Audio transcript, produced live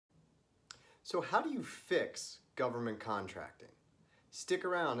So how do you fix government contracting? Stick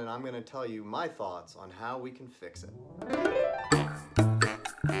around and I'm going to tell you my thoughts on how we can fix it.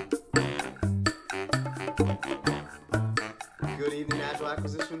 Good evening, Agile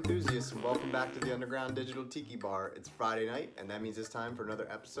Acquisition enthusiasts, and welcome back to the Underground Digital Tiki Bar. It's Friday night, and that means it's time for another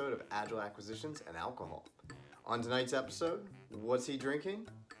episode of Agile Acquisitions and Alcohol. On tonight's episode, what's he drinking?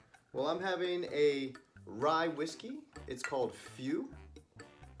 Well, I'm having a rye whiskey. It's called Few.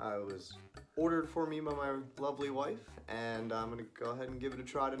 It was ordered for me by my lovely wife, and I'm going to go ahead and give it a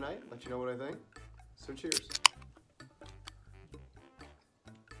try tonight, let you know what I think. So cheers.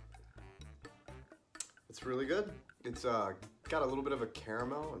 It's really good. It's got a little bit of a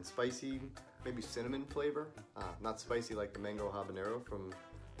caramel and spicy, maybe cinnamon flavor. Not spicy like the mango habanero from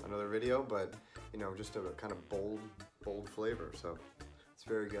another video, but you know, just a kind of bold flavor. So it's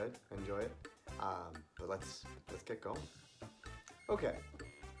very good. Enjoy it. But let's get going. Okay.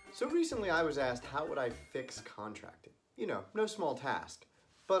 So recently I was asked how would I fix contracting? You know, no small task,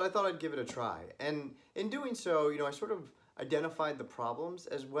 but I thought I'd give it a try. And in doing so, you know, I sort of identified the problems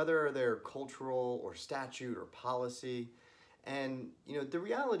as whether they're cultural or statute or policy. And, you know, the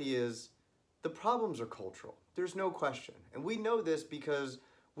reality is the problems are cultural. There's no question. And we know this because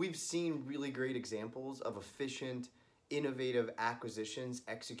we've seen really great examples of efficient, innovative acquisitions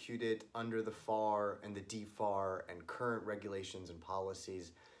executed under the FAR and the DFAR and current regulations and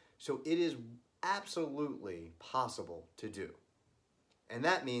policies. So it is absolutely possible to do. And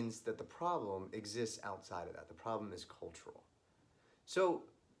that means that the problem exists outside of that. The problem is cultural. So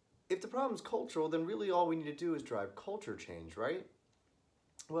if the problem is cultural, then really all we need to do is drive culture change, right?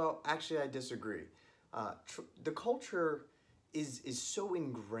 Well, actually, I disagree. The culture is so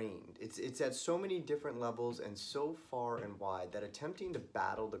ingrained. It's at so many different levels and so far and wide that attempting to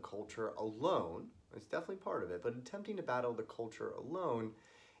battle the culture alone, it's definitely part of it, but attempting to battle the culture alone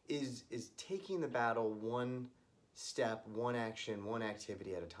is taking the battle one step, one action, one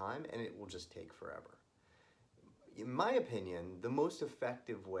activity at a time, and it will just take forever. In my opinion, the most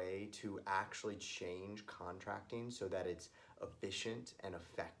effective way to actually change contracting so that it's efficient and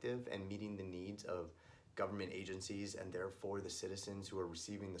effective and meeting the needs of government agencies and therefore the citizens who are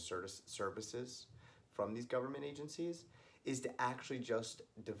receiving the services from these government agencies is to actually just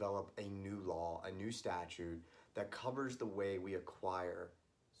develop a new law, a new statute that covers the way we acquire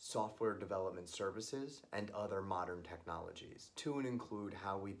software development services and other modern technologies, to and include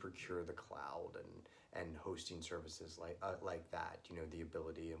how we procure the cloud and hosting services like that, you know, the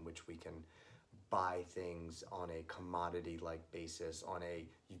ability in which we can buy things on a commodity-like basis, on a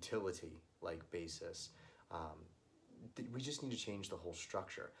utility-like basis. We just need to change the whole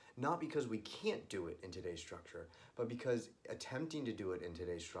structure. Not because we can't do it in today's structure, but because attempting to do it in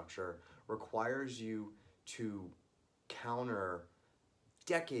today's structure requires you to counter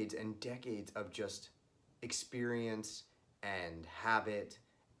decades and decades of just experience and habit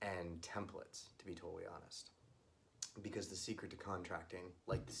and templates, to be totally honest. Because the secret to contracting,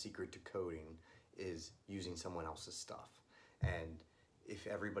 like the secret to coding, is using someone else's stuff. And if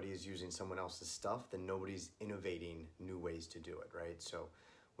everybody is using someone else's stuff, then nobody's innovating new ways to do it, right? So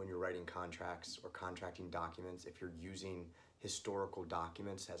when you're writing contracts or contracting documents, if you're using historical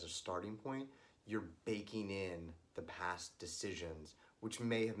documents as a starting point, you're baking in the past decisions, which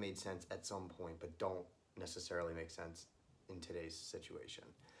may have made sense at some point, but don't necessarily make sense in today's situation.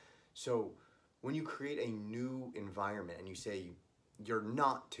 So when you create a new environment and you say you're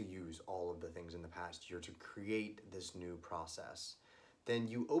not to use all of the things in the past, you're to create this new process, then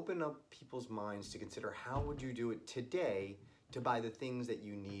you open up people's minds to consider how would you do it today to buy the things that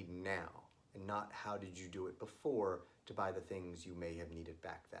you need now, and not how did you do it before to buy the things you may have needed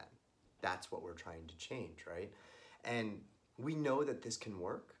back then. That's what we're trying to change, right? And we know that this can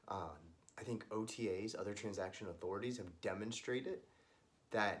work. I think OTAs, other transaction authorities, have demonstrated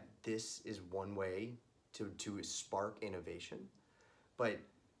that this is one way to spark innovation. But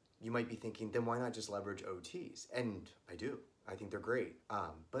you might be thinking, then why not just leverage OTs? And I do. I think they're great.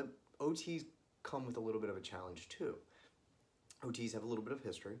 But OTs come with a little bit of a challenge too. OTs have a little bit of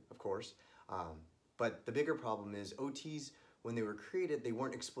history, of course. But the bigger problem is OTs, when they were created, they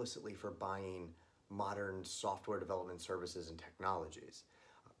weren't explicitly for buying modern software development services and technologies.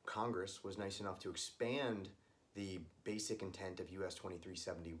 Congress was nice enough to expand the basic intent of US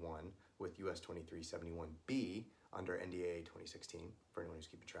 2371 with US 2371B under NDAA 2016, for anyone who's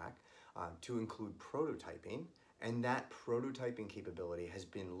keeping track, to include prototyping. And that prototyping capability has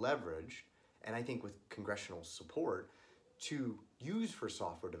been leveraged, and I think with congressional support, to use for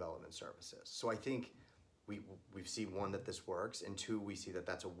software development services. So I think we've seen, one, that this works, and two, we see that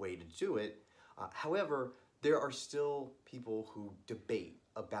that's a way to do it. However, there are still people who debate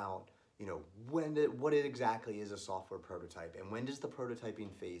about you know, what exactly is a software prototype, and when does the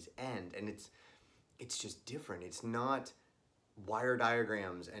prototyping phase end? And it's just different. It's not wire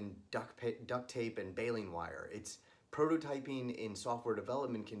diagrams and duct tape and baling wire. It's prototyping in software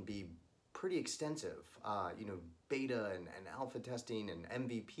development can be pretty extensive. You know, beta and alpha testing and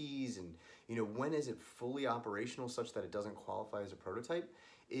MVPs, and you know, when is it fully operational such that it doesn't qualify as a prototype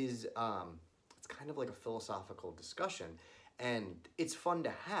is it's kind of like a philosophical discussion, and it's fun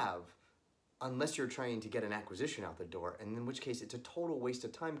to have unless you're trying to get an acquisition out the door, and in which case it's a total waste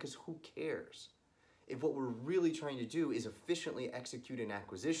of time because who cares? If what we're really trying to do is efficiently execute an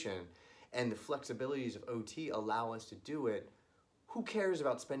acquisition and the flexibilities of OT allow us to do it, who cares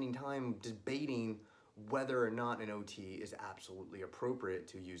about spending time debating whether or not an OT is absolutely appropriate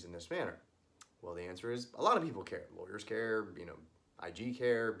to use in this manner? Well, the answer is a lot of people care. Lawyers care, you know, IG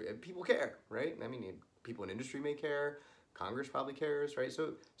care, people care, right? I mean, people in industry may care, Congress probably cares, right?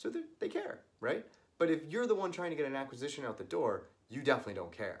 So they care, right? But if you're the one trying to get an acquisition out the door, you definitely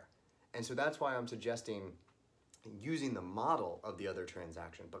don't care. And so that's why I'm suggesting using the model of the other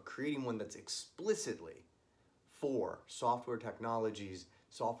transaction, but creating one that's explicitly for software technologies,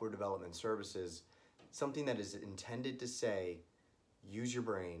 software development services, something that is intended to say, use your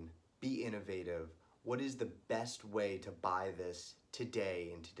brain, be innovative. What is the best way to buy this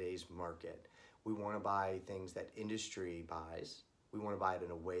today in today's market? We want to buy things that industry buys. We want to buy it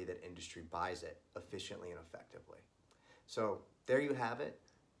in a way that industry buys it efficiently and effectively. So there you have it.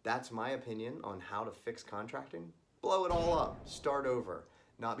 That's my opinion on how to fix contracting. Blow it all up, start over.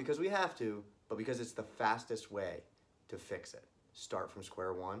 Not because we have to, but because it's the fastest way to fix it. Start from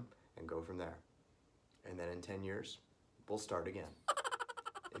square one and go from there. And then in 10 years, we'll start again.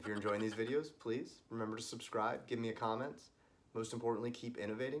 If you're enjoying these videos, please remember to subscribe, give me a comment. Most importantly, keep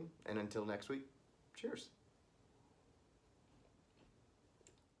innovating. And until next week, cheers.